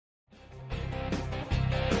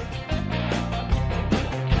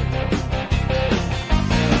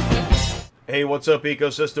Hey, what's up,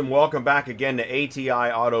 ecosystem? Welcome back again to ATI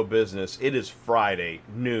Auto Business. It is Friday,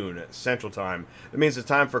 noon, Central Time. That means it's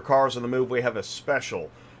time for Cars on the Move. We have a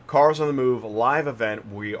special Cars on the Move live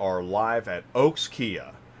event. We are live at Oaks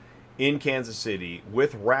Kia in Kansas City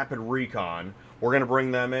with Rapid Recon. We're going to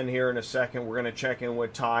bring them in here in a second. We're going to check in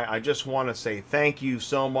with Ty. I just want to say thank you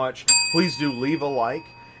so much. Please do leave a like,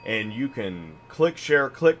 and you can click share,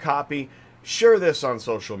 click copy, share this on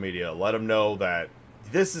social media. Let them know that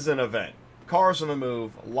this is an event. Cars on the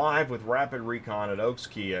Move, live with Rapid Recon at Oaks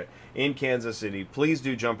Kia in Kansas City. Please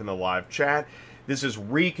do jump in the live chat. This is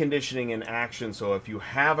reconditioning in action, so if you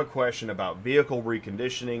have a question about vehicle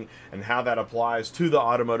reconditioning and how that applies to the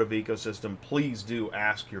automotive ecosystem, please do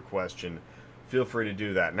ask your question. Feel free to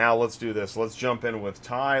do that. Now let's do this. Let's jump in with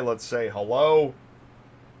Ty. Let's say hello.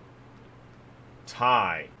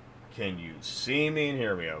 Ty, can you see me and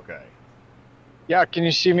hear me okay? Yeah, can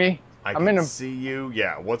you see me? I can see you.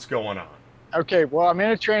 Yeah, what's going on? Okay, well, I'm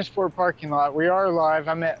in a transport parking lot. We are live.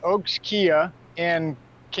 I'm at Oaks Kia in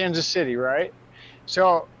Kansas City, right?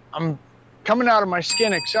 So I'm coming out of my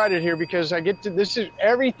skin excited here because this is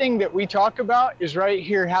everything that we talk about is right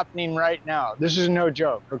here happening right now. This is no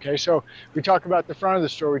joke, okay? So we talk about the front of the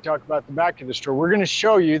store, we talk about the back of the store. We're gonna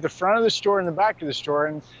show you the front of the store and the back of the store,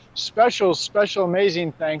 and special,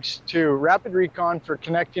 amazing thanks to Rapid Recon for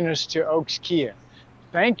connecting us to Oaks Kia.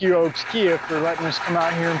 Thank you, Oaks Kia, for letting us come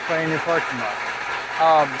out here and play in your parking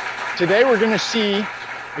lot. Today we're going to see,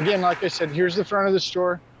 again, like I said, here's the front of the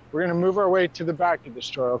store. We're going to move our way to the back of the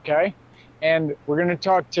store, okay? And we're going to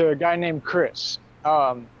talk to a guy named Chris.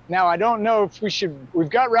 Now, I don't know if we've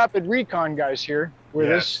got Rapid Recon guys here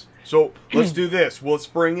with us. So let's do this. Let's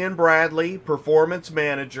bring in Bradley, Performance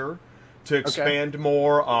Manager, to expand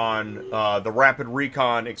more on the Rapid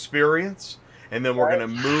Recon experience. And then we're going to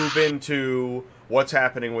move into what's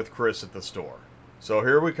happening with Chris at the store. So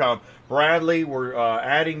here we come. Bradley, we're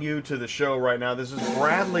adding you to the show right now. This is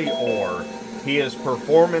Bradley Orr. He is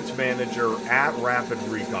Performance Manager at Rapid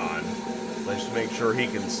Recon. Let's make sure he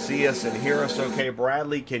can see us and hear us okay.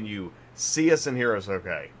 Bradley, can you see us and hear us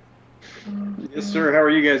okay? Yes, sir. How are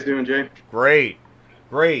you guys doing, Jay? Great.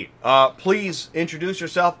 Great. Please introduce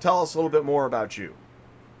yourself. Tell us a little bit more about you.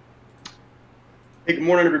 Hey, good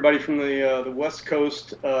morning, everybody from the West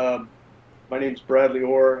Coast. My name's Bradley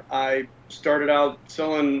Orr. I started out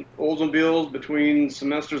selling Oldsmobiles between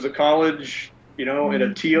semesters of college, you know, at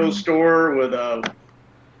a TO store with a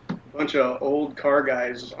bunch of old car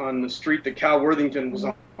guys on the street that Cal Worthington was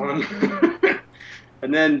on.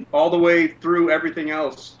 And then all the way through everything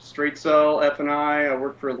else, straight sell, F&I. I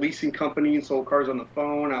worked for a leasing company and sold cars on the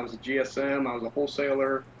phone. I was a GSM. I was a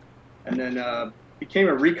wholesaler. And then became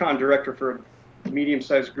a recon director for a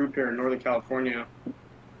medium-sized group here in Northern California.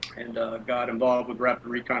 And got involved with Rapid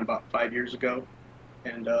Recon about 5 years ago,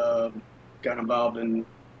 and got involved in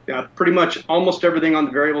pretty much almost everything on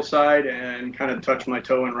the variable side, and kind of touched my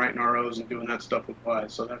toe in writing ROs and doing that stuff with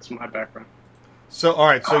Wise. So that's my background. So, all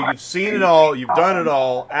right, so you've seen it all, you've done it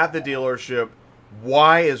all at the dealership.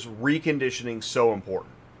 Why is reconditioning so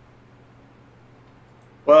important?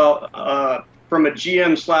 Well, from a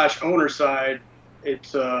GM/owner side,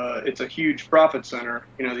 it's a huge profit center.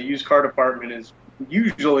 You know, the used car department is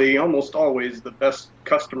usually almost always the best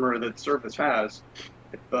customer that service has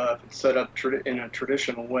if it's set up in a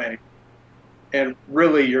traditional way. And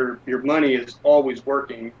really your money is always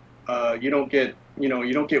working. You don't get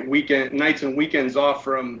weekend nights and weekends off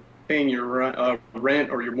from paying your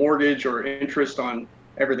rent or your mortgage or interest on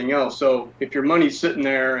everything else. So if your money's sitting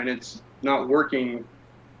there and it's not working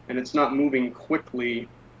and it's not moving quickly,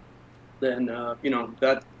 then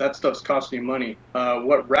that stuff's costing you money.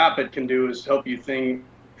 What Rapid can do is help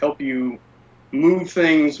you move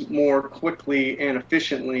things more quickly and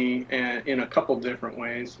efficiently, and in a couple different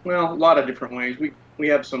ways. Well, a lot of different ways. We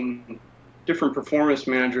have some different performance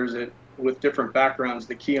managers with different backgrounds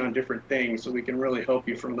that key on different things, so we can really help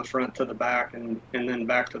you from the front to the back and then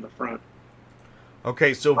back to the front.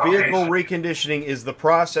 Okay, so vehicle reconditioning is the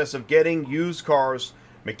process of getting used cars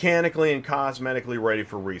mechanically and cosmetically ready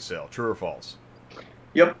for resale. True or false?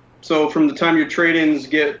 Yep. So from the time your trade-ins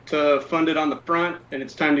get funded on the front and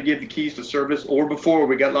it's time to give the keys to service, or before,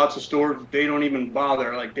 we got lots of stores, they don't even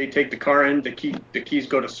bother. Like, they take the car in, the keys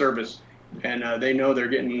go to service, and they know they're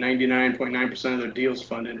getting 99.9% of their deals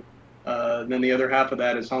funded. Then the other half of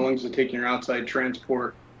that is how long is it taking your outside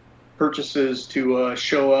transport purchases to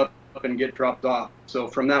show up and get dropped off. So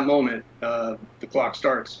from that moment, the clock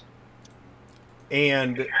starts.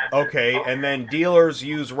 And, okay, and then dealers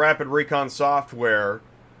use Rapid Recon software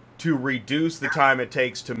to reduce the time it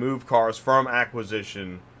takes to move cars from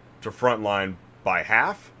acquisition to frontline by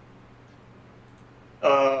half?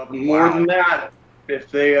 More than that, if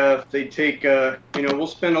they take, we'll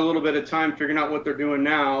spend a little bit of time figuring out what they're doing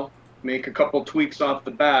now, make a couple tweaks off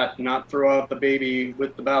the bat, not throw out the baby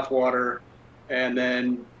with the bathwater, and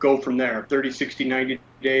then go from there. 30, 60, 90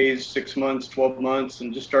 days, 6 months, 12 months,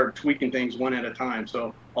 and just start tweaking things one at a time.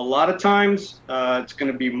 So a lot of times it's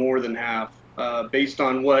going to be more than half based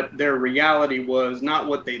on what their reality was, not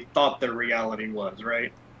what they thought their reality was,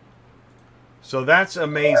 right? So that's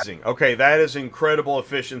amazing. Okay, that is incredible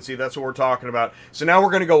efficiency. That's what we're talking about. So now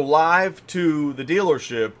we're going to go live to the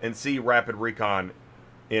dealership and see Rapid Recon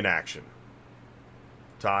in action.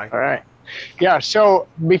 Ty? All right. Yeah, so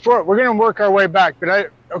before we're going to work our way back,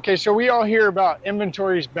 but so we all hear about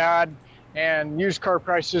inventory's bad and used car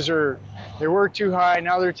prices they were too high,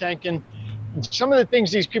 now they're tanking. Some of the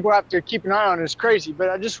things these people have to keep an eye on is crazy, but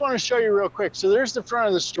I just want to show you real quick. So there's the front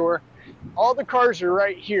of the store. All the cars are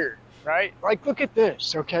right here, right? Like, look at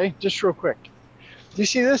this, okay? Just real quick. Do you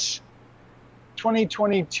see this?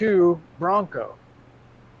 2022 Bronco.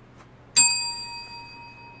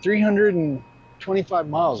 325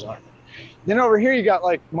 miles on it. Then over here you got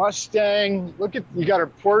like Mustang. You got a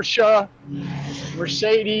Porsche,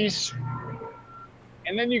 Mercedes,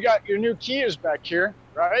 and then you got your new Kias back here,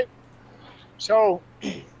 right? So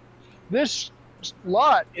this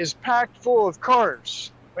lot is packed full of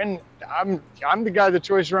cars. And I'm the guy that's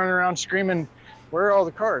always running around screaming, "Where are all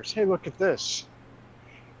the cars?" Hey, look at this.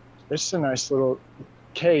 This is a nice little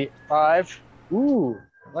K5. Ooh,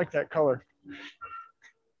 I like that color.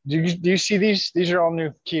 Do you see these? These are all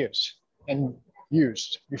new Kias and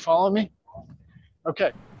used. You follow me?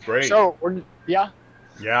 Okay. Great. So yeah.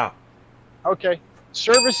 Okay.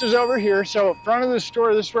 Service is over here. So front of the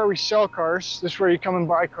store, this is where we sell cars. This is where you come and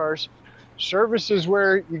buy cars. Service is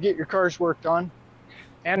where you get your cars worked on,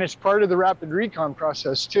 and it's part of the Rapid Recon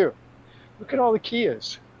process too. Look at all the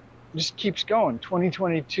Kias. It just keeps going.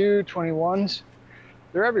 2022, 21s,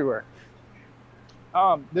 they're everywhere.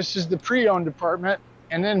 This is the pre-owned department.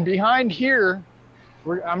 And then behind here,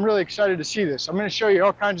 I'm really excited to see this. I'm going to show you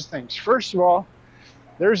all kinds of things. First of all,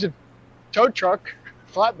 there's a tow truck,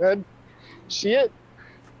 flatbed. See it?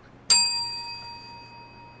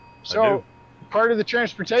 So part of the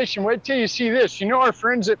transportation, wait till you see this. You know our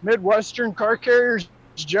friends at Midwestern Car Carriers,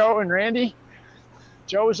 Joe and Randy?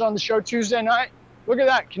 Joe was on the show Tuesday night. Look at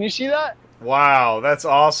that. Can you see that? Wow, that's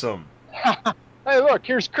awesome. Hey, look,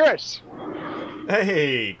 here's Chris.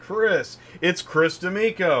 Hey, Chris. It's Chris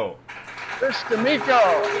D'Amico. Chris D'Amico.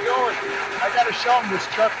 How's it going? I got to show him this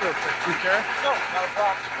truck real quick. You care? No, not a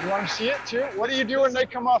problem. You want to see it too? What do you do when they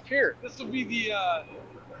come off here? This will be the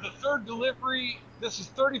third delivery. This is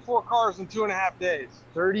 34 cars in 2.5 days.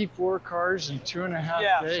 34 cars in 2.5 days.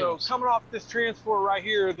 Yeah, so coming off this transport right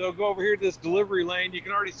here, they'll go over here to this delivery lane. You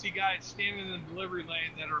can already see guys standing in the delivery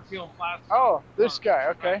lane that are peeling plastic. Oh, this guy.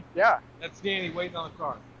 Okay, yeah. That's Danny waiting on the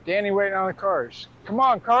car. Danny waiting on the cars. Come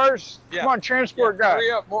on, cars. Yeah. Come on, transport guy.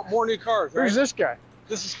 Hurry up, more new cars. Right? Who's this guy?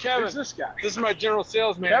 This is Kevin. Who's this guy? This is my general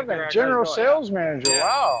sales manager. Kevin, general sales manager. Yeah.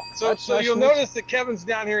 Wow. So nice you'll notice that Kevin's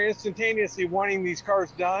down here instantaneously wanting these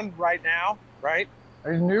cars done right now, right?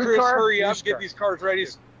 A new Chris, car? hurry up, get these cars ready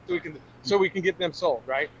so we can get them sold,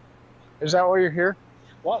 right? Is that why you're here?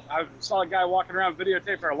 Well, I saw a guy walking around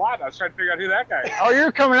videotaping our lot. I was trying to figure out who that guy is. Oh,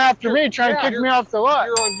 you're coming after me, trying to kick me off the lot.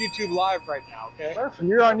 You're on YouTube Live right now, okay? Perfect.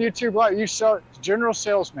 You're on YouTube Live. You sell general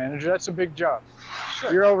sales manager. That's a big job.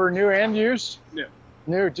 Sure. You're over new and used? New.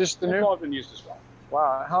 New, just the new? Well, I've been used as well.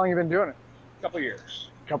 Wow. How long have you been doing it? A couple of years.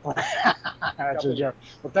 Couple. That's a joke.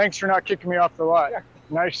 Well, thanks for not kicking me off the lot. Yeah.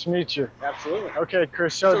 Nice to meet you. Absolutely. Okay,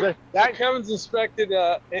 Chris. So Kevin's inspected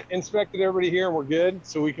everybody here, and we're good,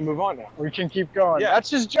 so we can move on now. we can keep going. Yeah. That's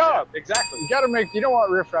his job. Yeah, exactly. You don't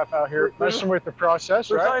want riffraff out here messing with the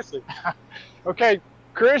process, right? Precisely. Okay,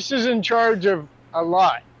 Chris is in charge of a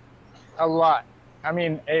lot. I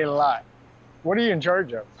mean, a lot. What are you in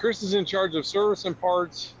charge of? Chris is in charge of service and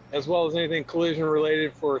parts, as well as anything collision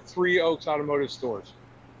related for 3 Oaks Automotive stores.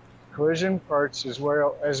 Collision parts as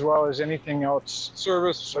well as anything else.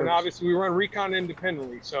 Service, and obviously we run Recon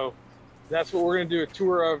independently, so that's what we're going to do, a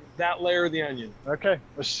tour of that layer of the onion. Okay,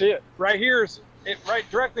 let's see it. Right here is right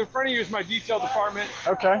directly in front of you is my detail department.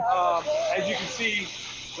 Okay. As you can see,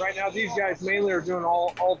 right now these guys mainly are doing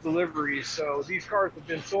all deliveries. So these cars have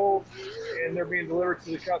been sold and they're being delivered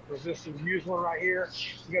to the customers. This is a used one right here.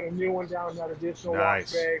 We got a new one down in that additional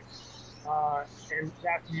Nice. wash bay, and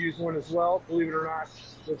that's a used one as well. Believe it or not,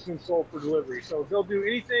 that's been sold for delivery. So they'll do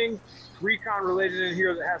anything Recon related in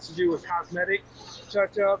here that has to do with cosmetic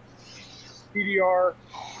touch-up, PDR,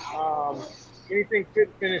 anything fit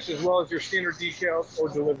finish, as well as your standard decals or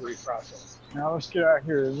delivery process. Now let's get out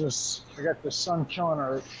here. I got the sun killing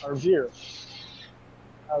our view.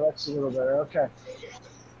 Oh, that's a little better. Okay.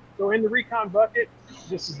 So in the recon bucket,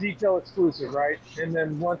 this is detail exclusive, right? And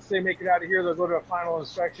then once they make it out of here, they'll go to a final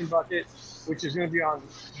inspection bucket, which is going to be on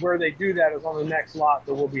where they do that is on the next lot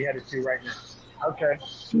that we'll be headed to right now. Okay.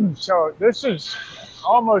 So this is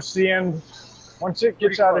almost the end. Once it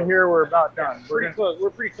gets out of here, we're about done. Pretty close. We're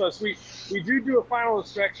pretty close. We do a final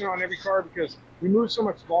inspection on every car because we move so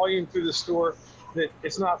much volume through the store that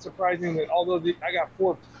it's not surprising that although I got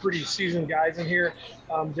 4 pretty seasoned guys in here,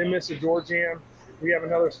 they miss a door jam. We have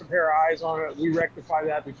another pair of eyes on it. We rectify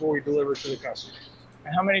that before we deliver to the customer.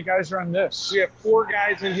 And how many guys run this? We have 4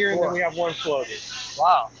 guys in here, and then we have 1 floater.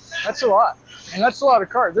 Wow, that's a lot. And that's a lot of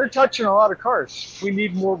cars. They're touching a lot of cars. We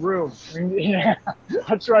need more room. Yeah,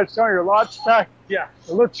 that's what I was telling you. Lots packed. Yeah.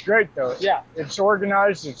 It looks great, though. Yeah. It's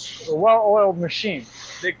organized. It's a well-oiled machine.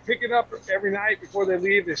 They pick it up every night before they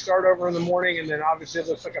leave. They start over in the morning, and then obviously it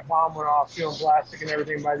looks like a bomb went off, sealing plastic and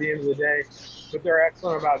everything by the end of the day. But they're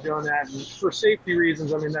excellent about doing that. And for safety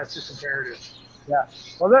reasons, I mean, that's just imperative. Yeah.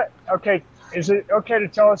 Well, okay. Is it okay to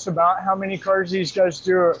tell us about how many cars these guys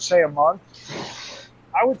do, say, a month?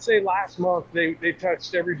 I would say last month they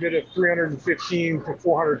touched every bit of 315 to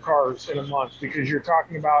 400 cars in a month because you're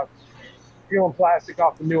talking about peeling plastic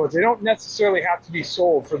off the new ones. They don't necessarily have to be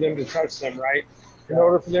sold for them to touch them, right? In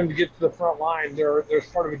order for them to get to the front line, there's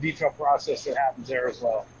part of a detail process that happens there as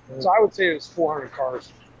well. So I would say it's 400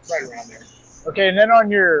 cars right around there. Okay, and then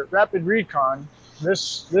on your rapid recon,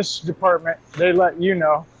 this department, they let you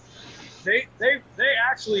know. They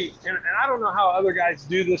actually, and I don't know how other guys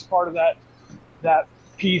do this part of that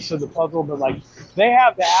piece of the puzzle, but like they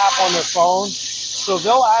have the app on their phone, so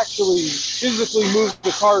they'll actually physically move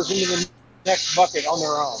the cars into the next bucket on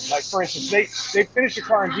their own. Like for instance, they finish the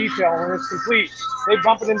car in detail, and when it's complete, they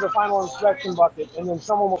bump it into the final inspection bucket, and then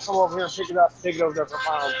someone will come over here and pick it up and take it over there for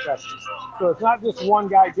final inspection. So it's not just one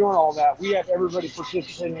guy doing all that. We have everybody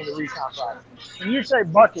participating in the recon process. When you say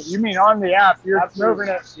bucket, you mean on the app, you're Absolutely.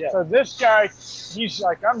 moving it. Yeah. So this guy, he's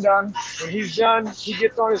like, I'm done. When he's done, he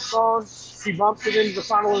gets on his phone, he bumps it into the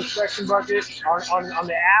final inspection bucket on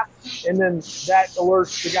the app, and then that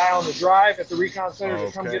alerts the guy on the drive at the recon center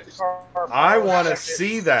to come get the car. I want to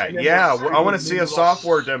see that. Yeah, I want to see a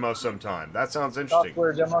software demo sometime. That sounds interesting.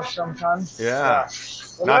 Software demo sometime. Yeah.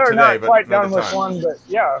 Well, Not they're today, not but quite another done with time. one, but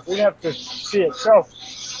yeah, we'd have to see it. So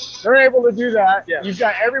they're able to do that. Yeah. You've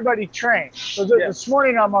got everybody trained. So this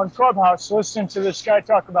morning I'm on Clubhouse listening to this guy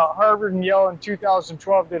talk about Harvard and Yale in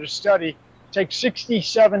 2012 did a study. It takes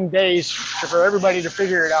 67 days for everybody to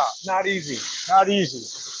figure it out. Not easy. Not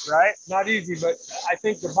easy, right? Not easy, but I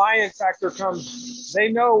think the buy-in factor comes,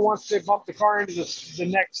 they know once they bump the car into the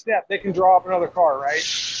next step, they can draw up another car, right?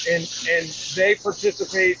 And they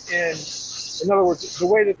participate in other words, the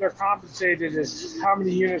way that they're compensated is how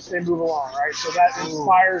many units they move along, right? So that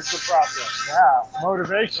inspires the process. Yeah,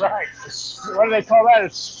 motivation. Right. What do they call that?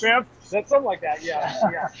 It's SPIMP? That's something like that,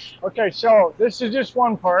 yeah. Okay, so this is just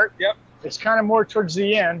one part. Yep. It's kind of more towards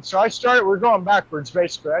the end. So we're going backwards,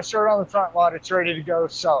 basically. I started on the front lot. It's ready to go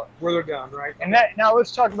sell it. Where they're done, right? And now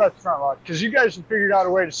let's talk about the front lot, because you guys have figured out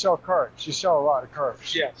a way to sell cars. You sell a lot of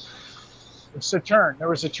cars. Yes. It's the turn. There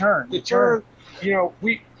was a turn. The turn, you know,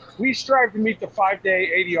 we strive to meet the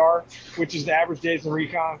 5-day ADR, which is the average days in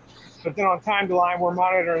recon. But then on time to line, we're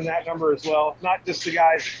monitoring that number as well. Not just the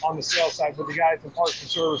guys on the sales side, but the guys in parts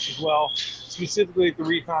and service as well, specifically at the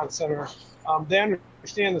recon center. They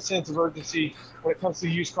understand the sense of urgency when it comes to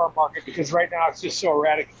the used car market, because right now it's just so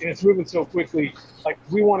erratic and it's moving so quickly. Like,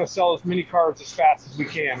 we want to sell as many cars as fast as we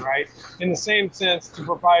can, right? In the same sense, to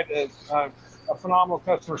provide a phenomenal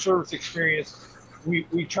customer service experience,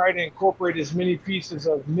 we try to incorporate as many pieces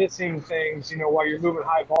of missing things, you know, while you're moving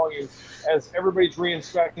high volume, as everybody's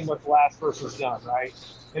re-inspecting what the last person's done, right?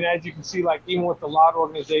 And as you can see, like even with the lot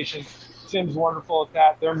organization, Tim's wonderful at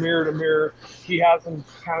that. They're mirror to mirror. He has them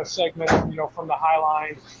kind of segmented, you know, from the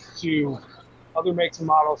Highline to other makes and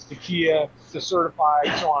models to Kia to certified,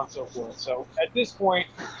 so on and so forth. So at this point,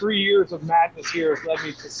 3 years of madness here has led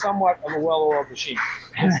me to somewhat of a well-oiled machine.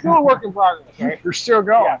 It's still a work in progress, right? You're still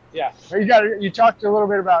going. Yeah. You talked a little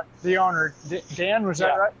bit about the owner, Dan, was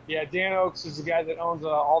that right? Yeah, Dan Oakes is the guy that owns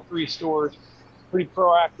all 3 stores. Pretty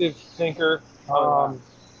proactive thinker.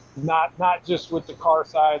 Not just with the car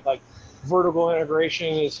side, like vertical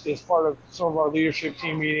integration is part of some of our leadership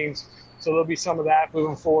team meetings. So there'll be some of that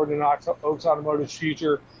moving forward in Oaks Automotive's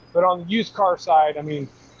future. But on the used car side, I mean,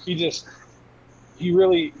 he has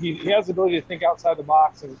the ability to think outside the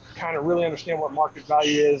box and kind of really understand what market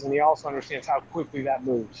value is, and he also understands how quickly that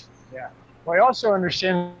moves. Yeah. Well, he also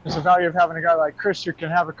understands the value of having a guy like Chris who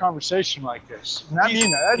can have a conversation like this. And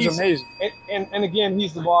that's amazing. And again,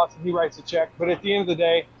 he's the boss and he writes the check. But at the end of the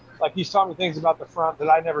day, Like he's taught me things about the front that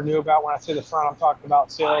I never knew about. When I say the front, I'm talking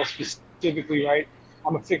about sales specifically, right?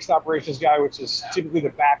 I'm a fixed operations guy, which is typically the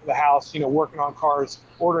back of the house, working on cars,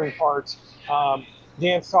 ordering parts.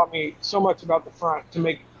 Dan's taught me so much about the front to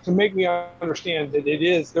make me understand that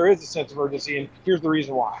there is a sense of urgency, and here's the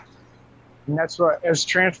reason why. And that's what, as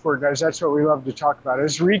transport guys, that's what we love to talk about.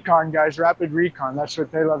 As recon guys, rapid recon, that's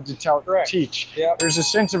what they love to teach. Yeah. There's a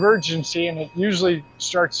sense of urgency, and it usually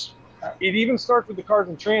starts. It even starts with the cars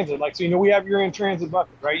in transit. Like, so, we have your in transit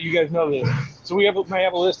bucket, right? You guys know this. So we may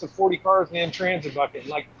have a list of 40 cars in the in transit bucket. And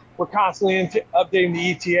like, we're constantly updating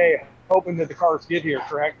the ETA, hoping that the cars get here,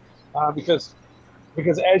 correct? Because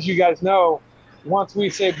as you guys know, once we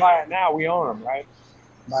say buy it now, we own them, right?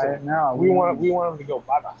 Buy it now. We want them to go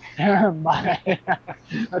bye-bye. Bye.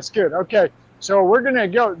 That's good. Okay. So we're going to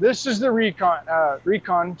go. This is the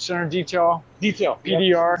Recon Center Detail PDR.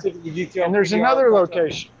 Yep, specifically detail. And there's PDR, another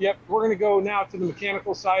location. Yep. We're going to go now to the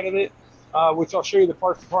mechanical side of it, which I'll show you the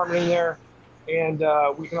parts department in there. And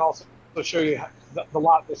we can also show you the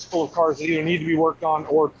lot that's full of cars that either need to be worked on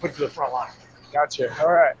or put to the front line. Gotcha.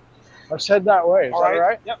 All right. Let's head that way. Is that all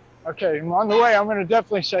right? Yep. Okay. And on the way, I'm going to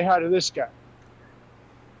definitely say hi to this guy,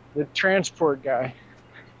 the transport guy.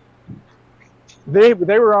 They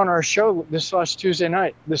were on our show this last Tuesday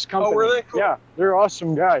night. This company. Oh, really? Cool. Yeah, they're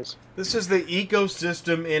awesome guys. This is the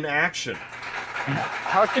ecosystem in action.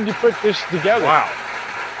 How could you put this together? Wow.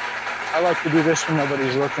 I like to do this when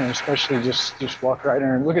nobody's looking, especially just walk right in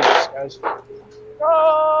and look at this, guys.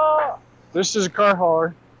 Oh! This is a car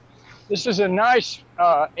hauler. This is a nice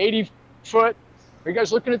 80-foot. Are you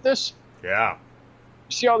guys looking at this? Yeah.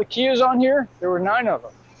 You see all the Kias on here? There were 9 of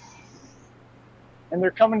them. And they're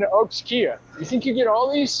coming to Oaks Kia. You think you get all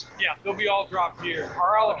these? Yeah, they'll be all dropped here.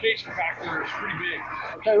 Our allocation factor is pretty big.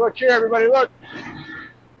 Okay, look here, everybody, look.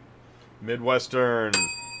 Midwestern. Thank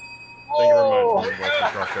you very much,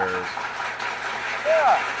 Midwestern Truck Bearers.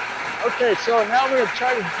 Yeah. Okay, so now I'm going to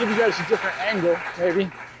try to give you guys a different angle, maybe,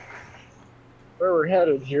 where we're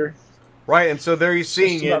headed here. Right, and so there you're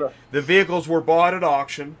seeing Just it. The vehicles were bought at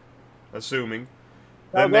auction, assuming.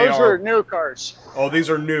 Now, Then those are new cars. Oh, these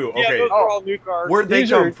are new. Yeah, Okay. those are all new cars. Where'd they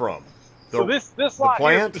come from? So this lot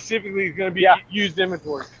here plant? specifically is going to be used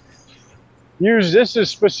inventory. This is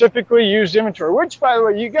specifically used inventory, which, by the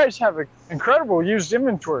way, you guys have an incredible used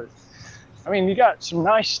inventory. I mean, you got some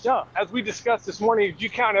nice stuff. As we discussed this morning, if you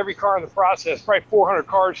count every car in the process, probably 400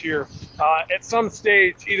 cars here, at some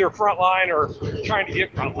stage, either frontline or trying to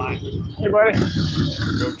get frontline. Hey, buddy.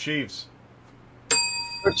 Go Chiefs.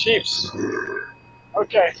 Go Chiefs.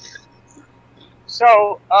 Okay.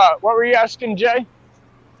 So, what were you asking, Jay?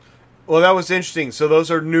 Well, that was interesting. So those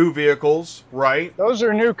are new vehicles, right? Those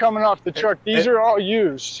are new coming off the truck. These are all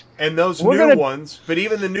used. And those new ones, but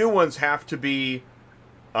even the new ones have to be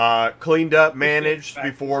cleaned up, managed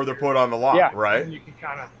before they're put on the lot, right? And you can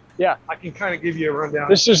kind of, yeah. I can kind of give you a rundown.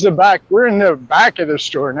 This is the back. We're in the back of the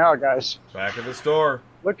store now, guys. Back of the store.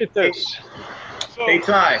 Look at this. So, Hey,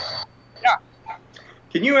 Ty. Yeah.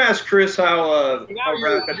 Can you ask Chris how now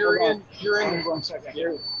rapid? you're in 1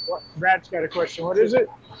 second. Brad's got a question. What is it?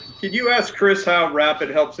 Can you ask Chris how Rapid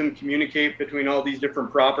helps him communicate between all these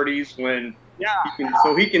different properties when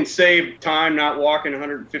he can save time not walking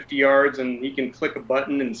 150 yards and he can click a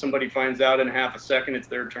button and somebody finds out in half a second it's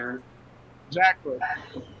their turn? Exactly.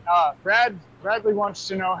 Bradley wants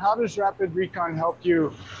to know, how does Rapid Recon help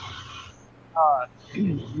you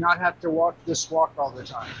not have to walk all the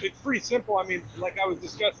time? It's pretty simple. I mean, like I was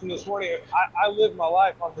discussing this morning, I live my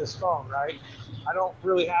life on this phone, right? I don't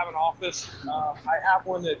really have an office. I have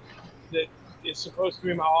one that is supposed to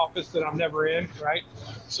be my office that I'm never in, right?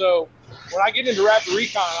 So when I get into Rapid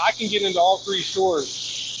Recon, I can get into all 3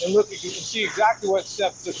 stores and look and see exactly what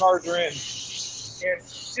steps the cars are in. And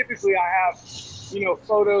typically I have,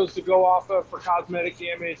 photos to go off of for cosmetic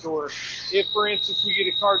damage, or if, for instance, we get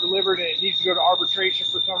a car delivered and it needs to go to arbitration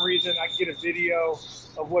for some reason, I can get a video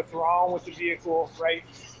of what's wrong with the vehicle, right?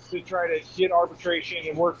 To try to get arbitration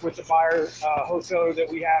and work with the buyer, wholesaler that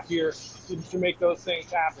we have here to make those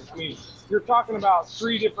things happen. I mean, you're talking about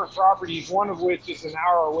 3 different properties, one of which is an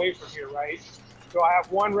hour away from here, right? So I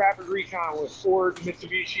have one Rapid Recon with Ford,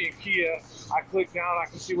 Mitsubishi, and Kia. I click down, I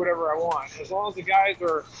can see whatever I want. As long as the guys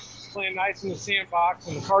are playing nice in the sandbox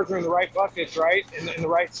and the cars are in the right buckets, right, and in the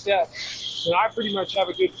right steps, then I pretty much have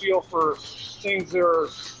a good feel for things that are.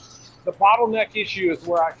 The bottleneck issue is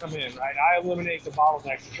where I come in, right? I eliminate the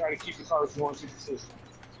bottleneck to try to keep the cars going through the system.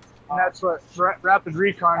 And that's what Rapid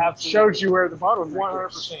Recon shows you where the bottleneck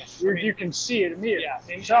is. 100%. You can see it immediately.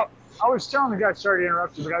 Yeah. And so I was telling the guys, sorry to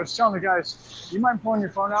interrupt you, but I was telling the guys, you mind pulling your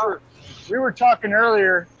phone out? Sure. We were talking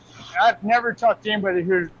earlier I've never talked to anybody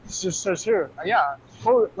who just says, here, yeah,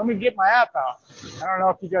 let me get my app out. I don't know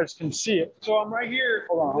if you guys can see it. So I'm right here.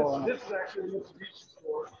 Hold on. This is actually the Mitsubishi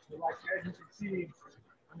store. Like, as you can see,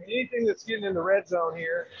 I mean, anything that's getting in the red zone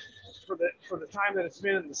here for the time that it's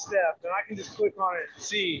been in the step, then I can just click on it and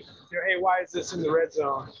see, hey, why is this in the red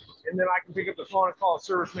zone? And then I can pick up the phone and call a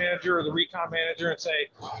service manager or the recon manager and say,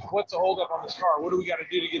 what's the holdup on this car? What do we got to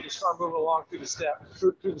do to get this car moving along through the step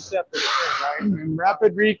that it's in, right? And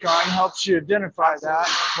Rapid Recon helps you identify that,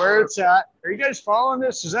 where it's at. Are you guys following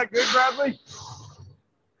this? Is that good, Bradley?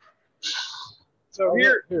 So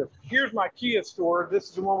here's my Kia store. This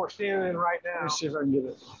is the one we're standing in right now. Let me see if I can get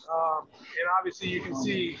it. And obviously you can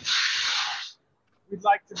see we'd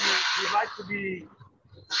like to be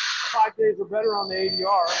 5 days or better on the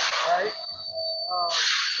ADR, right?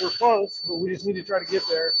 We're close, but we just need to try to get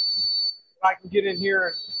there. I can get in here,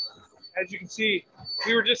 and as you can see,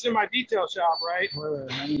 we were just in my detail shop, right?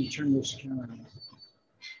 Wait, I need to turn this camera on.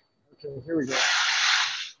 Okay, here we go.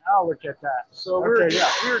 Now look at that. So we were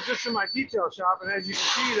just in my detail shop, and as you can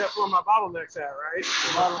see, that's where my bottleneck's at, right?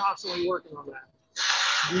 I'm constantly working on that.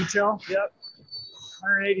 Detail? Yep.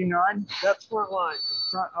 189? That's front line.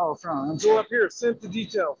 Front. I'm Go sorry. up here, sent to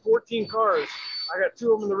detail. 14 cars. I got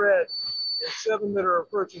 2 of them in the red, and 7 that are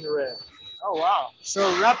approaching the red. Oh, wow.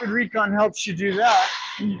 So Rapid Recon helps you do that.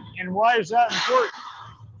 And why is that important?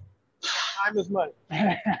 Time is money.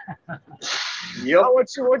 Yep.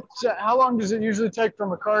 How long does it usually take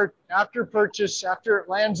from a car after purchase, after it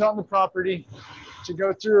lands on the property, to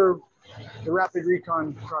go through the Rapid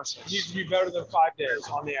Recon process? It needs to be better than 5 days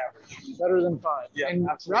on the average. Better than 5. Yeah, and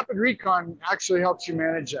absolutely. Rapid Recon actually helps you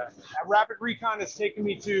manage that. Rapid Recon has taken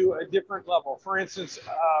me to a different level. For instance,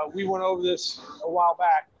 we went over this a while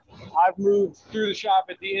back. I've moved through the shop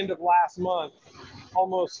at the end of last month,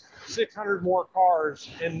 almost 600 more cars.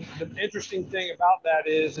 And the interesting thing about that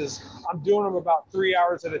is I'm doing them about 3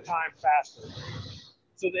 hours at a time faster.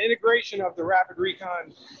 So the integration of the Rapid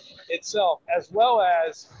Recon itself, as well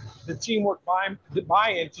as the teamwork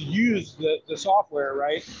buy-in to use the software,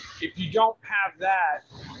 right? If you don't have that,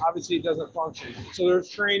 obviously it doesn't function. So there's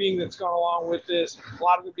training that's gone along with this, a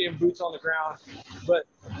lot of it being boots on the ground. But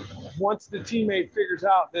once the teammate figures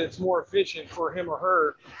out that it's more efficient for him or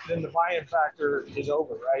her, then the buy-in factor is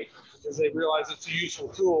over, right? Because they realize it's a useful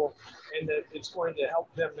tool and that it's going to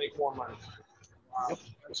help them make more money. Wow,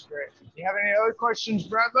 that's great. You have any other questions,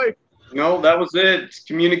 Bradley? No, that was it. It's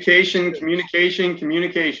communication. Oh, yeah,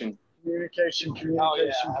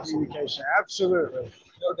 communication. Absolutely.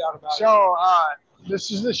 No doubt about it. So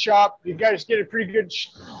this is the shop. You guys get a pretty good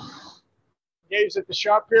gaze at the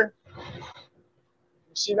shop here.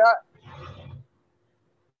 You see that?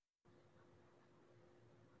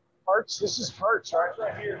 Parts. This is parts, right?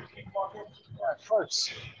 Right here. Keep walking. Yeah,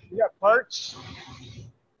 parts. You got parts.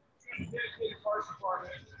 Dedicated parts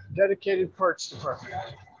department. Dedicated parts department.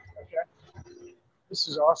 Okay. This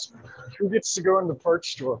is awesome. Who gets to go in the parts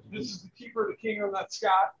store? This is the keeper of the kingdom. That's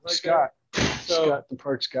Scott. Right Scott. there. So Scott, the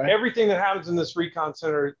parts guy. everything that happens in this recon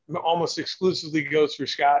center almost exclusively goes through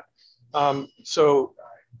Scott. So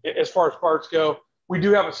as far as parts go, we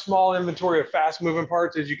do have a small inventory of fast moving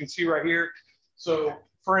parts, as you can see right here. So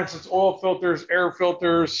for instance, oil filters, air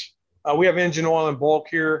filters, we have engine oil in bulk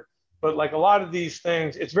here. But like a lot of these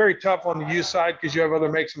things, it's very tough on the used side because you have other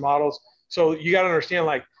makes and models. So you got to understand,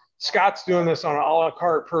 like, Scott's doing this on an a la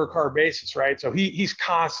carte per car basis, right? So he's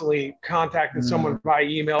constantly contacting someone by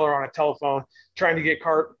email or on a telephone, trying to get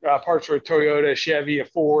parts for a Toyota, a Chevy, a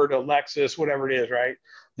Ford, a Lexus, whatever it is, right?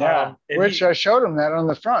 Yeah, which I showed him that on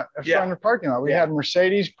the front of the parking lot. We had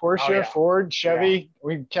Mercedes, Porsche, Ford, Chevy.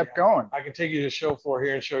 We kept going. I can take you to the show floor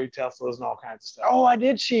here and show you Teslas and all kinds of stuff. Oh, I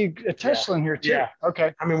did see a Tesla in here too. Yeah.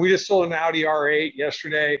 Okay. I mean, we just sold an Audi R8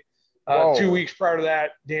 yesterday. 2 weeks prior to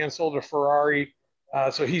that, Dan sold a Ferrari.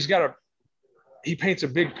 So he paints a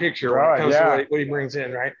big picture when it comes to what he brings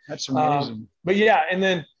in, right? That's amazing. But yeah, and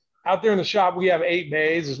then out there in the shop, we have 8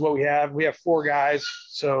 bays is what we have. We have 4 guys.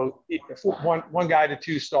 So one guy to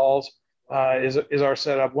 2 stalls is our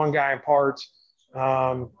setup. 1 guy in parts.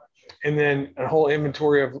 And then a whole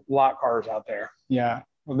inventory of lot cars out there. Yeah.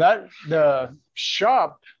 Well, the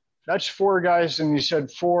shop, that's 4 guys. And you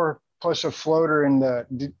said 4 plus a floater. And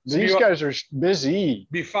these guys are busy.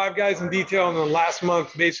 Be 5 guys in detail. And then last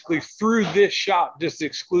month, basically through this shop, just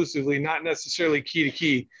exclusively, not necessarily key to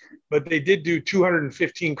key, but they did do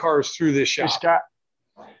 215 cars through this shop. Scott,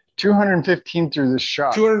 215 through this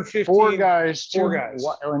shop. 215. 4 guys. 4 guys.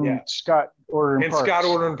 And Scott ordering parts. Scott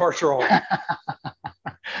ordering parts are all.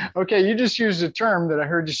 Okay, you just used a term that I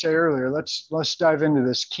heard you say earlier. Let's dive into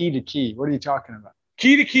this key to key. What are you talking about?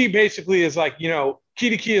 Key to key basically is like, key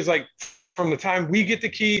to key is like, from the time we get the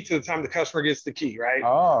key to the time the customer gets the key, right?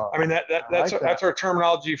 Oh, I mean, that's our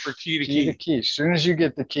terminology for key to key. Key to key. As soon as you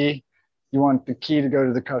get the key, you want the key to go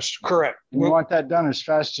to the customer. Correct. And you want that done as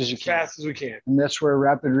fast as you can. As fast as we can. And that's where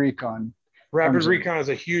Rapid Recon. Rapid Recon is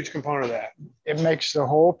a huge component of that. It makes the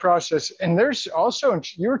whole process. And there's also,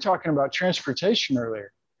 you were talking about transportation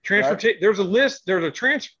earlier. Right? There's a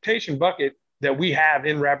transportation bucket that we have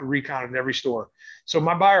in Rapid Recon in every store. So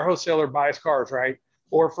my buyer wholesaler buys cars, right?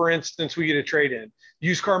 Or for instance, we get a trade-in.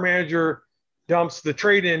 Used car manager dumps the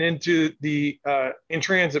trade-in into the in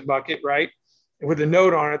transit bucket, right? With a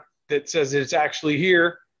note on it that says it's actually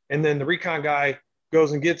here. And then the recon guy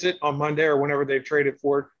goes and gets it on Monday or whenever they've traded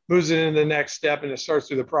for it, moves it into the next step, and it starts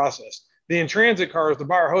through the process. The in-transit cars, the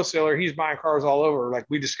buyer wholesaler, he's buying cars all over. Like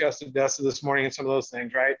we discussed at Desta this morning and some of those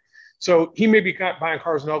things, right? So he may be buying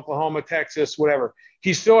cars in Oklahoma, Texas, whatever.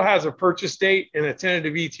 He still has a purchase date and a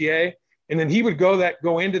tentative ETA. And then he would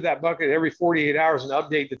go into that bucket every 48 hours and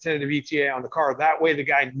update the tentative ETA on the car. That way the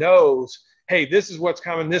guy knows, hey, this is what's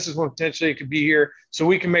coming. This is when potentially it could be here. So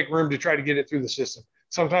we can make room to try to get it through the system.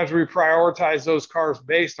 Sometimes we prioritize those cars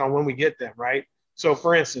based on when we get them, right? So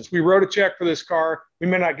for instance, we wrote a check for this car. We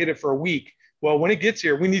may not get it for a week. Well, when it gets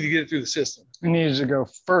here, we need to get it through the system. It needs to go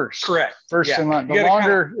first. Correct. First in line. The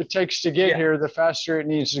longer it takes to get here, the faster it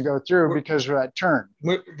needs to go through because of that turn.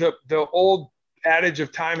 The old adage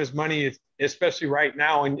of time is money, especially right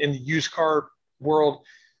now in the used car world,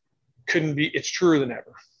 it's truer than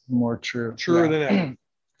ever. More true. Truer than ever.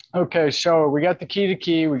 Okay, so we got the key to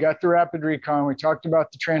key, we got the Rapid Recon, we talked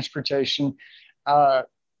about the transportation.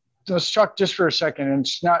 Let's talk just for a second, and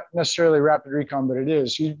it's not necessarily Rapid Recon, but it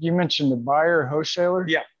is. You mentioned the buyer wholesaler.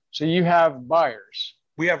 Yeah. So you have buyers.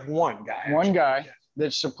 We have one guy. One guy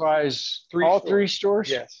that supplies three stores?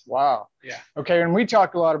 Yes. Wow. Yeah. Okay, and we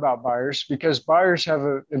talk a lot about buyers because buyers have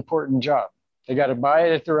an important job. They got to buy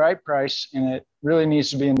it at the right price, and it really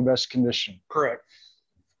needs to be in the best condition. Correct.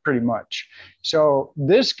 Pretty much. So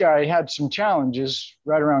this guy had some challenges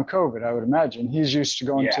right around COVID, I would imagine. He's used to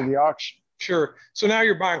going to the auction. Sure. So now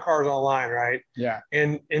you're buying cars online, right? Yeah.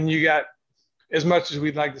 And you got, as much as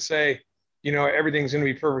we'd like to say, everything's going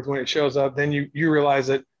to be perfect when it shows up, then you realize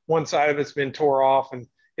that one side of it's been tore off and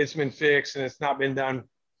it's been fixed and it's not been done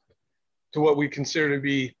to what we consider to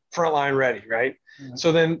be frontline ready, right? Mm-hmm.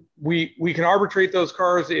 So then we can arbitrate those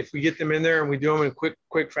cars if we get them in there and we do them in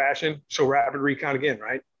quick fashion. So Rapid Recon again,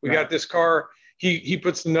 right? We got this car. He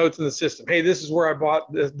puts the notes in the system. Hey, this is where I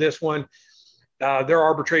bought this one. Their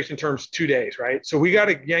arbitration terms 2 days, right? So we got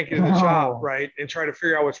to yank it in the shop, right, and try to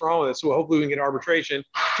figure out what's wrong with it. So hopefully we can get arbitration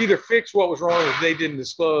to either fix what was wrong if they didn't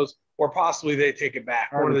disclose, or possibly they take it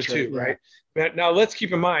back. One of the two, right? But now let's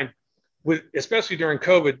keep in mind, especially during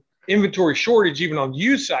COVID, inventory shortage, even on the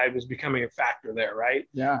used side, was becoming a factor there, right?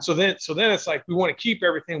 Yeah. So then it's like we want to keep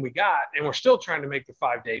everything we got, and we're still trying to make the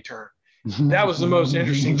 5-day turn. That was the most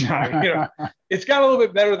interesting time. It's got a little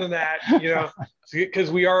bit better than that,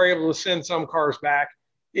 because we are able to send some cars back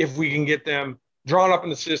if we can get them drawn up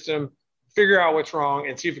in the system, figure out what's wrong,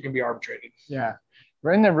 and see if it can be arbitrated. Yeah.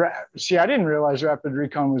 See, I didn't realize Rapid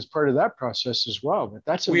Recon was part of that process as well, but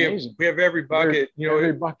that's amazing. We have every bucket,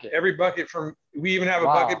 every bucket we even have a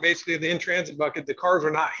bucket, basically the in-transit bucket. The cars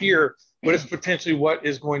are not here, but it's potentially what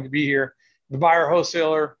is going to be here. The buyer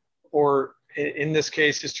wholesaler, or in this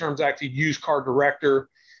case, his term's actually used car director.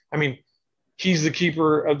 I mean, he's the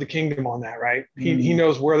keeper of the kingdom on that, right? Mm-hmm. He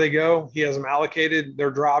knows where they go. He has them allocated.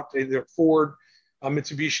 They're dropped. Either Ford,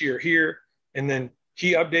 Mitsubishi, or here. And then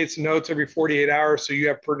he updates the notes every 48 hours, so you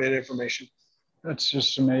have pertinent information. That's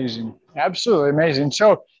just amazing. Absolutely amazing.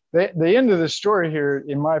 So the end of the story here,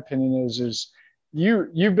 in my opinion, is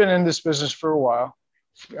you've been in this business for a while,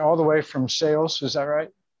 all the way from sales. Is that right?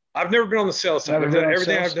 I've never been on the sales side.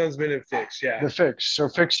 Everything I've done has been in fix. Yeah. The fix. So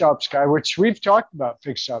fixed ops guy, which we've talked about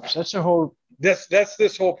fixed ops. That's a whole. That's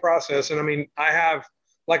this whole process. And I mean, I have,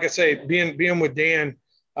 like I say, being with Dan,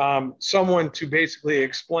 someone to basically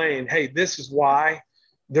explain, hey, this is why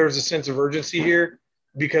there's a sense of urgency here,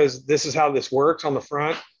 because this is how this works on the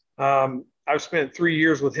front. I've spent 3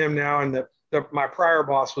 years with him now, and my prior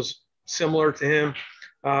boss was similar to him.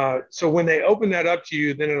 So when they open that up to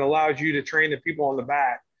you, then it allows you to train the people on the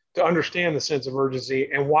back to understand the sense of urgency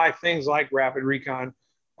and why things like Rapid Recon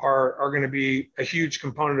are going to be a huge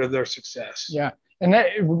component of their success. Yeah. And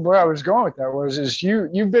where I was going with that is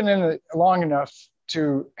you've been in it long enough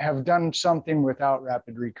to have done something without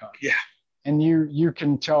Rapid Recon. Yeah. And you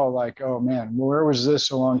can tell, like, oh man, where was this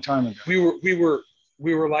a long time ago?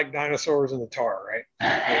 We were like dinosaurs in the tar, right?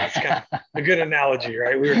 It's kind of a good analogy,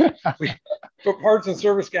 right? But parts and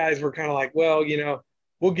service guys were kind of like, well,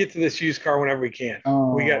 we'll get to this used car whenever we can.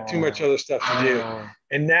 We got too much other stuff to do.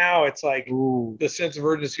 And now it's like Ooh. the sense of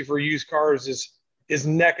urgency for used cars is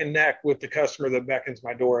neck and neck with the customer that beckons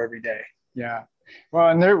my door every day. Yeah. Well,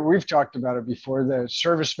 and we've talked about it before, the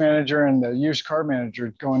service manager and the used car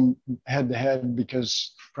manager going head to head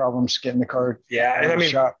because problems getting the car. Yeah. And I mean,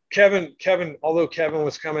 shop. Kevin, although Kevin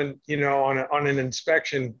was coming, on an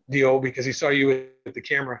inspection deal because he saw you with the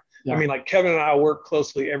camera. Yeah. I mean, like Kevin and I work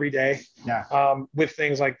closely every day with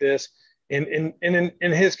things like this. And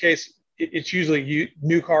in his case, it's usually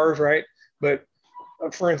new cars, right? But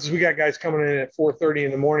for instance, we got guys coming in at 4:30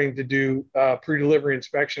 in the morning to do pre-delivery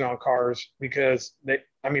inspection on cars because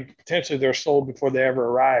potentially they're sold before they ever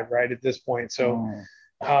arrive, right, at this point. So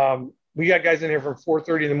we got guys in here from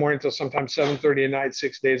 4:30 in the morning until sometimes 7:30 at night,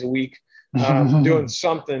 6 days a week, doing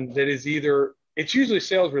something that is it's usually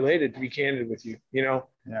sales related, to be candid with you,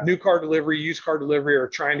 new car delivery, used car delivery, or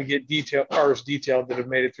trying to get cars detailed that have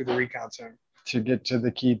made it through the recon center. To get to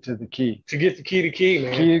the key to the key. To get the key to key,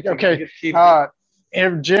 man. Okay.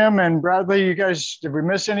 Jim and Bradley, you guys, did we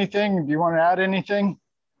miss anything? Do you want to add anything?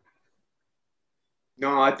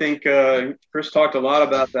 No, I think Chris talked a lot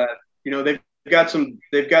about that.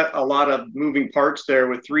 They've got a lot of moving parts there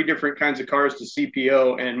with 3 different kinds of cars to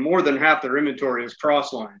CPO, and more than half their inventory is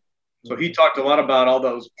crossline. So he talked a lot about all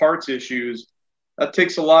those parts issues. That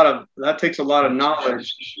takes a lot of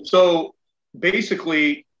knowledge. So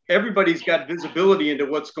basically, everybody's got visibility into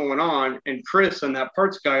what's going on, and Chris and that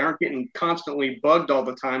parts guy aren't getting constantly bugged all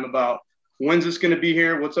the time about when's this going to be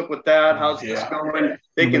here, what's up with that, how's this going.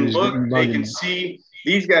 They can look, they can see.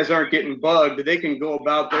 These guys aren't getting bugged. They can go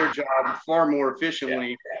about their job far more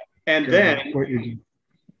efficiently. And then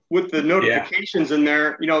with the notifications in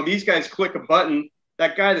there, these guys click a button.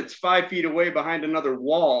 That guy that's 5 feet away behind another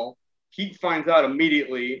wall, he finds out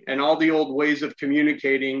immediately, and all the old ways of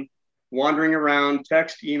communicating, wandering around,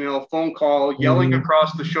 text, email, phone call, yelling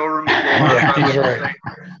across the showroom floor.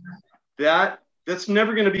 That's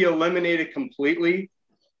never going to be eliminated completely.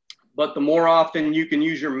 But the more often you can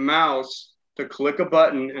use your mouse to click a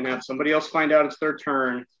button and have somebody else find out it's their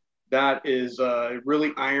turn, that is it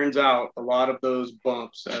really irons out a lot of those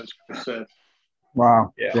bumps, as Chris said.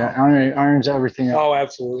 Wow. Yeah. Irons everything out. Oh,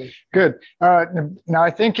 absolutely. Good. Now,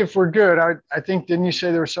 I think if we're good, I think, didn't you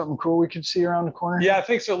say there was something cool we could see around the corner? Yeah, I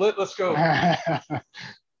think so. Let's go.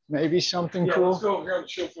 Maybe something cool. Let's go grab the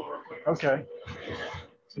show floor real quick. Okay.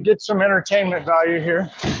 So get some entertainment value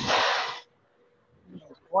here.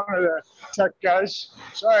 One of the tech guys.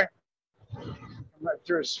 Sorry. I'm right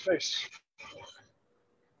through his face.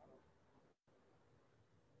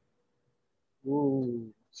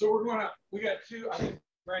 Ooh. So we got 2, I think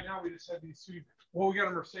right now we just had these 2. Well, we got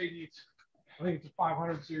a Mercedes, I think it's a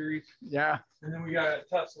 500 series. Yeah. And then we got a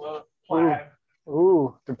Tesla Plaid.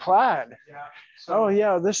 Ooh, the Plaid. Yeah. So,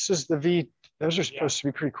 this is the V. Those are supposed to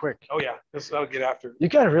be pretty quick. Oh, yeah. That'll get after. You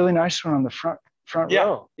got a really nice one on the front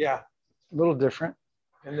row. Yeah. A little different.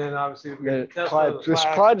 And then obviously the Plaid. This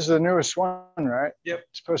Plaid's the newest one, right? Yep.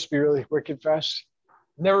 It's supposed to be really wicked fast.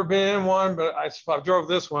 Never been in one, but I drove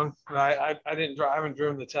this one. I didn't drive. I haven't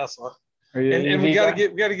driven the Tesla. And we got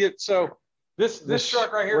to get. So this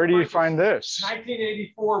truck right here. Where do you find this?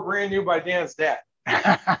 1984, brand new by Dan's dad.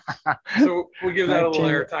 So we'll give that a little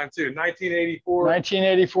airtime too.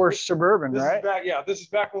 1984 Suburban, right? This is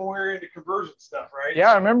back when we were into conversion stuff, right?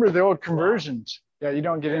 Yeah, I remember the old conversions. Yeah, you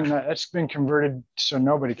don't get in that. That's been converted so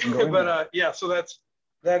nobody can go in. But so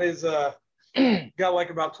that is got like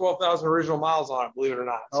about 12,000 original miles on it, believe it or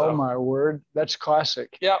not. So. Oh my word, that's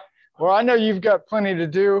classic. Yep. Well, I know you've got plenty to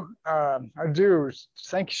do. I do.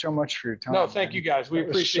 Thank you so much for your time. No, thank you guys. We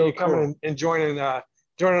appreciate you coming and joining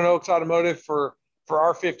Oaks Automotive for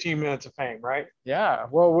our 15 minutes of fame, right? Yeah.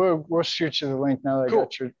 Well, we'll shoot you the link now that I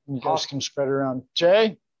got you guys can spread around.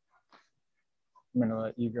 Jay, I'm going to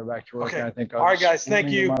let you go back to work. Okay. I think all right, guys. Thank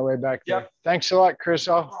you. My way back there. Yep. Thanks a lot, Chris.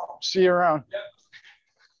 I'll see you around. Yep.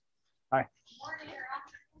 Bye.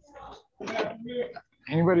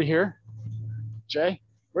 Anybody here? Jay?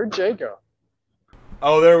 Where'd Jay go?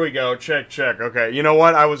 Oh, there we go. Check. Okay. You know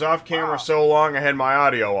what? I was off camera so long, I had my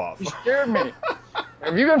audio off. You scared me.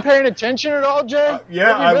 Have you been paying attention at all, Jay?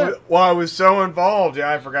 Yeah, I was so involved.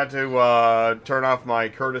 Yeah, I forgot to turn off my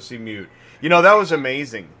courtesy mute. That was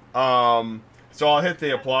amazing. So I'll hit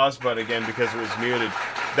the applause button again because it was muted.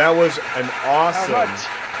 That was an awesome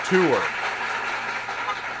tour.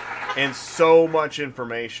 And so much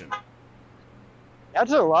information.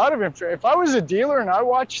 That's a lot of information. If I was a dealer and I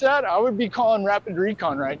watched that, I would be calling Rapid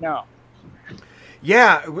Recon right now.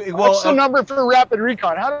 Yeah. Well, what's the number for Rapid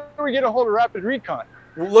Recon? How do we get a hold of Rapid Recon?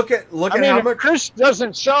 Look at how much. If Chris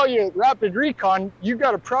doesn't sell you Rapid Recon, you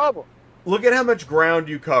got a problem. Look at how much ground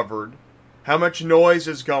you covered, how much noise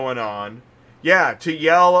is going on. Yeah, to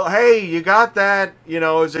yell, "Hey, you got that? You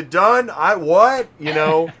know, is it done? What? You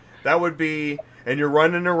know, that would be." And you're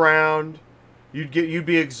running around. You'd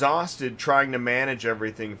be exhausted trying to manage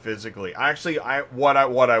everything physically. Actually, what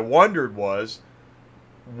I wondered was,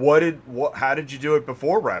 how did you do it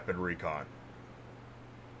before Rapid Recon?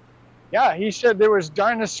 Yeah, he said there was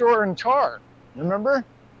dinosaur and tar. Remember?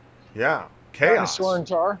 Yeah, chaos. Dinosaur and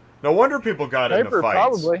tar. No wonder people got into Paper, fights.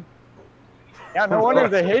 probably. Yeah, no wonder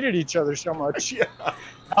they hated each other so much. Yeah.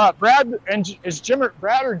 Brad, and is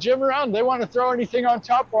Brad or Jim around? They want to throw anything on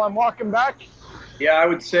top while I'm walking back? Yeah, I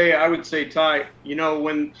would say, Ty, you know,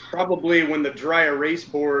 when the dry erase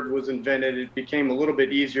board was invented, it became a little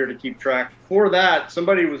bit easier to keep track. Before that,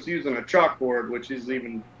 somebody was using a chalkboard, which is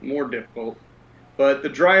even more difficult. But the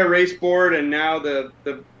dry erase board, and now the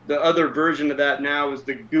other version of that now is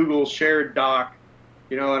the Google shared doc.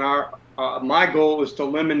 You know, and my goal is to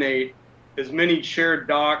eliminate as many shared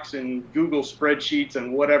docs and Google spreadsheets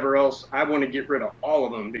and whatever else. I want to get rid of all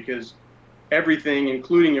of them, because everything,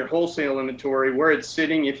 including your wholesale inventory, where it's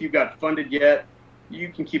sitting, if you've got funded yet, you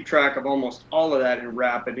can keep track of almost all of that in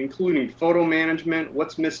Rapid, including photo management,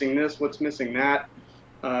 what's missing this, what's missing that.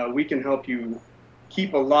 We can help you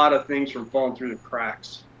keep a lot of things from falling through the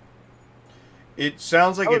cracks. It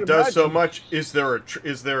sounds like it does so much. Is there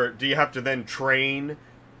do you have to then train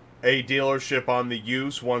a dealership on the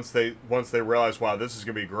use once they realize, wow, this is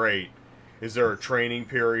going to be great? Is there a training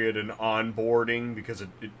period and onboarding because it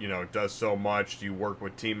does so much? Do you work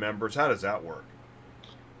with team members? How does that work?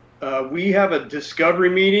 We have a discovery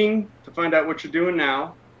meeting to find out what you're doing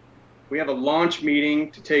now. We have a launch meeting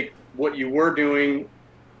to take what you were doing.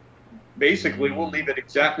 Basically, we'll leave it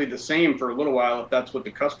exactly the same for a little while if that's what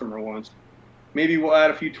the customer wants. Maybe we'll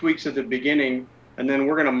add a few tweaks at the beginning, and then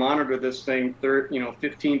we're going to monitor this thing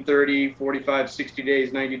 15, 30, 45, 60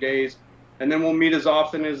 days, 90 days. And then we'll meet as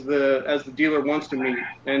often as the dealer wants to meet,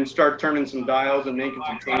 and start turning some dials and making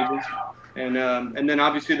some changes. And then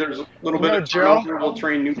obviously there's a little bit of turnover. We'll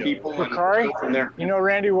train new people and go from there. You know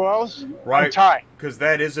Randy Wells? Right. I'm Ty. Because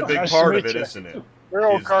that is a big part of it, isn't it? We're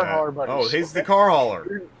old car hauler buddies. Oh, he's the car hauler.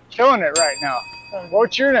 You're killing it right now.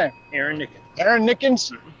 What's your name? Aaron Nickens. Aaron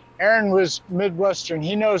Nickens? Aaron was Midwestern.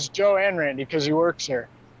 He knows Joe and Randy because he works there.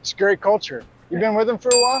 It's a great culture. You been with him for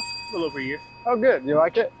a while? A little over a year. Oh, good. You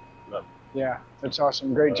like it? Love it. Yeah, that's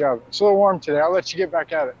awesome. Great job. It's a little warm today. I'll let you get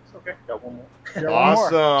back at it. It's okay. Got one more.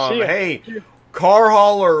 Awesome. Hey, Car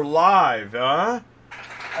Hauler Live, huh?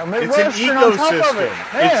 It's an ecosystem.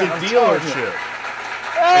 It's a dealership.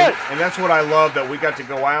 And that's what I love, that we got to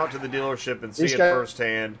go out to the dealership and see it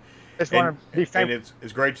firsthand. And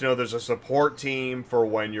it's great to know there's a support team for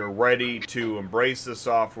when you're ready to embrace the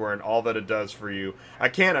software and all that it does for you. I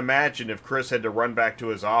can't imagine if Chris had to run back to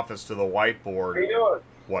his office to the whiteboard,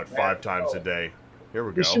 5 times a day. Here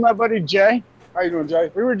we go. You see my buddy Jay? How you doing, Jay?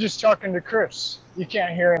 We were just talking to Chris. You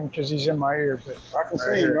can't hear him because he's in my ear, but I can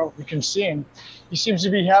see him. You can see him. He seems to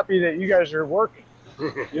be happy that you guys are working.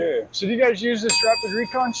 Yeah. So do you guys use this Rapid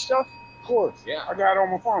Recon stuff? Of course. Yeah. I got it on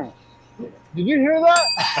my phone. Did you hear that?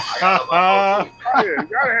 Yeah, you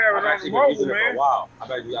gotta have it I've on actually the been mobile, using it for a man. while. I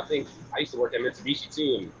think I used to work at Mitsubishi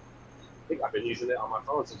too, and I think I've been using it on my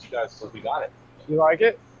phone since we got it. You like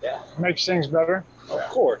it? Yeah. Makes things better? Of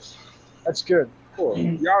course. That's good. Of course.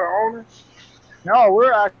 Y'all the owners? No,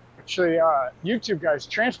 we're actually YouTube guys,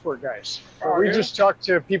 transport guys. We just talk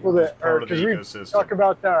to people that are, because we talk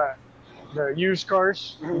about the used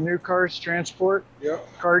cars, the new cars, transport,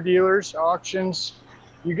 car dealers, auctions.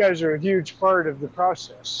 You guys are a huge part of the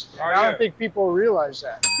process. I don't think people realize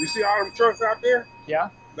that. You see all them trucks out there? Yeah.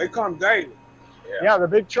 They come daily. Yeah, the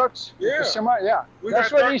big trucks. Yeah. The semi, yeah. We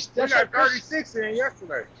That's got, what we got 36 in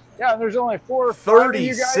yesterday. Yeah, there's only 4 or 5 of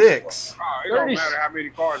you guys. 36. Oh, it don't matter how many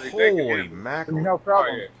cars they take. Holy mackerel. No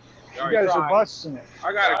problem. You guys are busting it.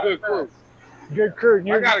 I got a good crew. Good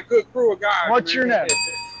crew. I got a good crew of guys. What's your name?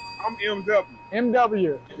 I'm MW.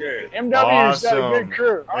 MW. Yeah. MW's got a good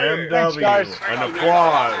crew. MW. Thanks, guys. An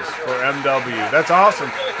applause for MW. That's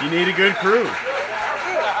awesome. You need a good crew.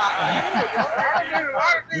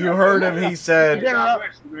 You heard him. He said.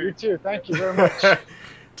 You too. Thank you very much.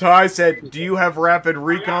 Ty said, "Do you have Rapid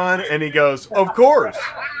Recon?" And he goes, "Of course."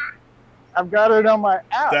 I've got it on my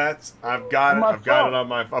app. I've got it on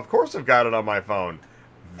my. Of course, I've got it on my phone.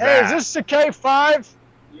 Hey, is this the K5?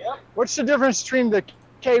 Yep. What's the difference between the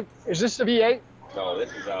K? Is this the V8? No,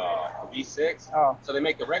 this is a V6. Oh. So they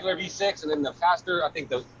make the regular V6, and then the faster, I think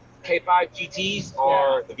the K5 GTs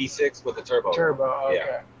are the V6 with the turbo. Turbo. Okay.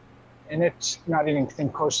 Yeah. and it's not anything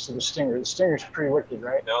close to the Stinger. The Stinger's pretty wicked,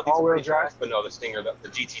 right? No, these are All-wheel pretty drive. fast, but no, the Stinger, the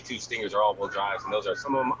GT2 Stingers are all-wheel drives, and those are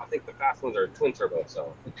some of them. I think the fast ones are twin turbo,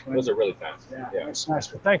 so those are really fast. Yeah, Yeah. that's nice.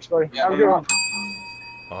 But thanks, buddy. Yeah, Have a good one.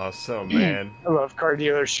 Awesome, man. I love car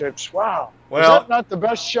dealerships. Wow. Well- Is that not the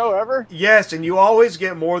best show ever? Yes, and you always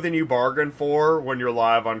get more than you bargain for when you're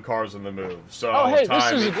live on Cars on the Move. So, Oh, hey,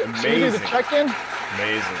 Ty, this is amazing. so you do the check-in?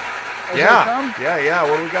 Amazing. As Yeah, they come? yeah.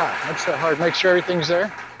 What do we got? That's so hard. Make sure everything's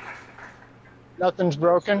there. Nothing's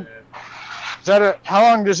broken. Is that how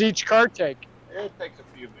long does each car take? It takes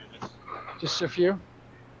a few minutes. Just a few?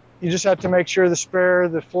 You just have to make sure the spare,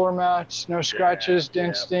 the floor mats, no scratches,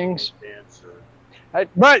 dents, stings.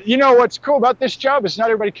 But you know what's cool about this job is not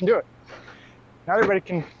everybody can do it. Not everybody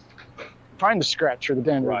can find the scratch or the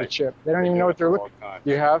dent or the chip. They don't even know what they're looking for.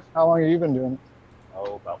 You have? How long have you been doing it?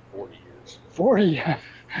 Oh, about 40 years. 40.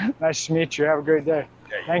 Nice to meet you. Have a great day.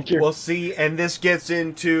 Thank you. Well, see, and this gets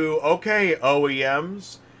into, okay,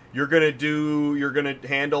 OEMs, you're gonna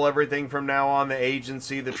handle everything from now on, the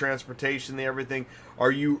agency, the transportation, the everything.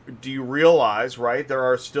 Do you realize, right, there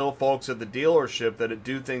are still folks at the dealership that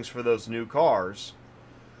do things for those new cars.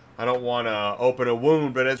 I don't want to open a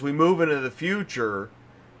wound, but as we move into the future,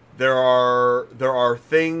 there are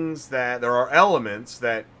elements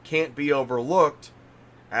that can't be overlooked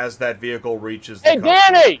as that vehicle reaches the Hey, customer.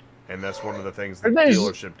 Danny! And that's one of the things the Are these-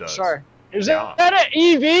 dealership does. Sorry. Is Yeah. that an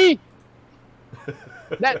EV?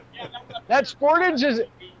 that Sportage is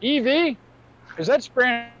EV? Because that's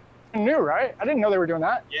brand new, right? I didn't know they were doing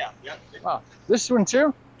that. Yeah. Wow. This one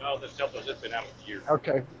too? No, this stuff has just been out for years.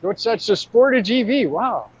 Okay. What's that? It's a Sportage EV.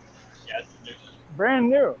 Wow. Yeah, it's new. Brand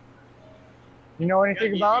new. You know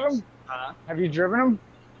anything about EVs. them? Uh-huh. Have you driven them?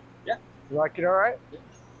 Yeah. You like it all right?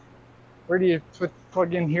 Where do you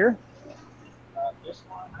plug in here? This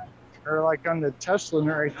one. Or like on the Tesla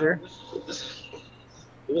right there? This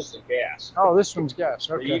is gas. Oh, this one's gas.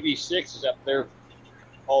 The Okay. EV6 is up there,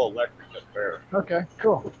 all electric up there. Okay,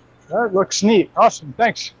 cool. That looks neat. Awesome.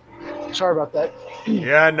 Thanks. Sorry about that.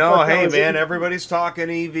 Yeah, no, Thought that hey was man, it. everybody's talking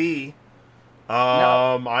EV.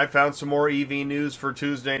 I found some more EV news for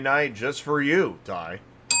Tuesday night just for you, Ty.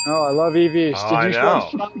 Oh, I love EVs. Oh, Did I you know.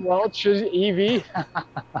 see Tom Welch's EV?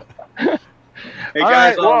 Hey All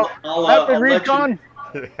guys, right, well, I'll Rapid let you- Recon.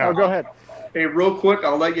 Oh, go ahead. Hey, real quick,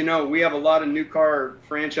 I'll let you know we have a lot of new car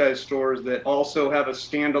franchise stores that also have a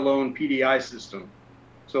standalone PDI system.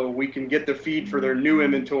 So we can get the feed for their new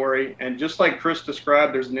inventory. And just like Chris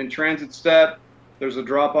described, there's an in-transit step, there's a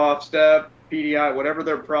drop-off step, PDI, whatever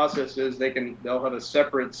their process is, they'll have a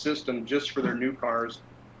separate system just for their new cars.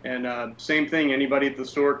 And same thing, anybody at the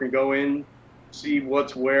store can go in, see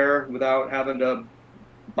what's where without having to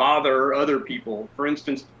bother other people. For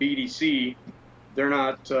instance, BDC, they're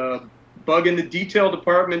not bugging the detail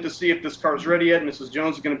department to see if this car's ready yet. Mrs.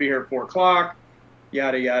 Jones is going to be here at 4 o'clock,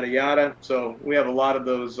 yada, yada, yada. So we have a lot of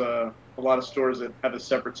those, a lot of stores that have a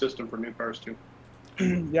separate system for new cars too.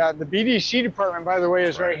 Yeah, the BDC department, by the way,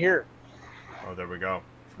 is right here. Oh, there we go.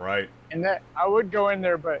 Right. And that I would go in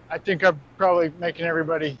there, but I think I'm probably making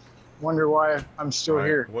everybody wonder why I'm still Right.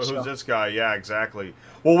 here. Well, so. who's this guy? Yeah, exactly.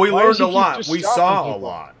 Well, we Why learned does he a keep lot. just We stopping saw a people?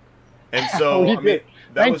 lot. And so, We I mean, did.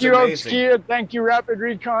 that Thank was you, Oaks amazing. Kia. Thank you, Rapid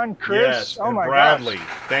Recon. Chris. Yes, Oh and my Bradley. gosh.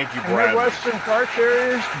 Thank you, And Bradley. Midwestern Car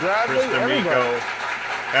Carriers, Bradley, Chris everybody. D'Amico,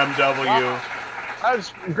 MW. Wow. That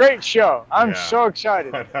was a great show. I'm Yeah. so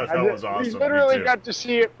excited. That was awesome. We Me literally too. got to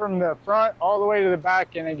see it from the front all the way to the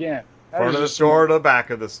back and again. That Front was of the just- store to the back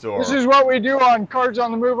of the store. This is what we do on Cards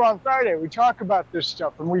on the Move on Friday. We talk about this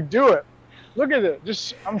stuff and we do it. Look at it. I'm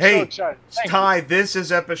so Hey, excited. Thank you. Ty, this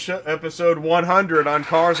is episode 100 on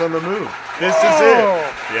Cars on the Move. This is Oh,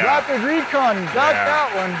 it. Yeah. Rapid Recon. Got Yeah.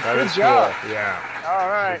 that one. That Good is job. cool. Yeah. All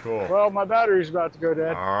right. Cool. Well, my battery's about to go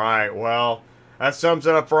dead. All right. Well, that sums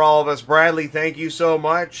it up for all of us. Bradley, thank you so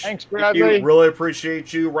much. Thanks, you. Bradley. Really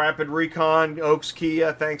appreciate you. Rapid Recon, Oaks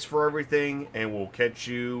Kia, thanks for everything, and we'll catch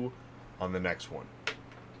you on the next one.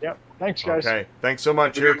 Yep. Thanks, guys. Okay. Thanks so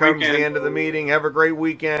much. Have a Here good comes weekend. the end of the meeting. Have a great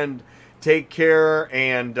weekend. Take care.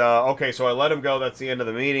 And, okay, so I let him go. That's the end of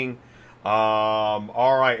the meeting.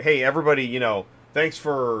 All right. Hey, everybody, thanks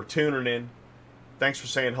for tuning in. Thanks for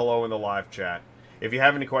saying hello in the live chat. If you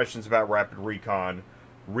have any questions about Rapid Recon,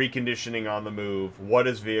 reconditioning on the move, what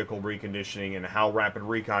is vehicle reconditioning, and how Rapid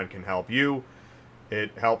Recon can help you,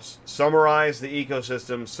 it helps summarize the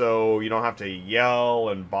ecosystem so you don't have to yell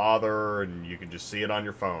and bother and you can just see it on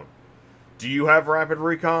your phone. Do you have Rapid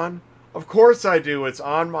Recon? Of course I do. It's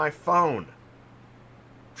on my phone.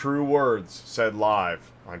 True words said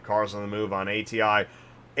live on Cars on the Move on ATI.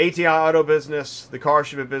 ATI Auto Business, the Car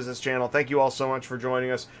Ship Business channel. Thank you all so much for joining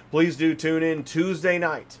us. Please do tune in Tuesday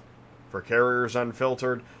night for Carriers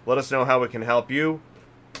Unfiltered. Let us know how we can help you.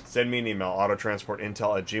 Send me an email,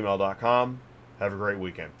 autotransportintel@gmail.com. Have a great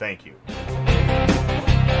weekend. Thank you.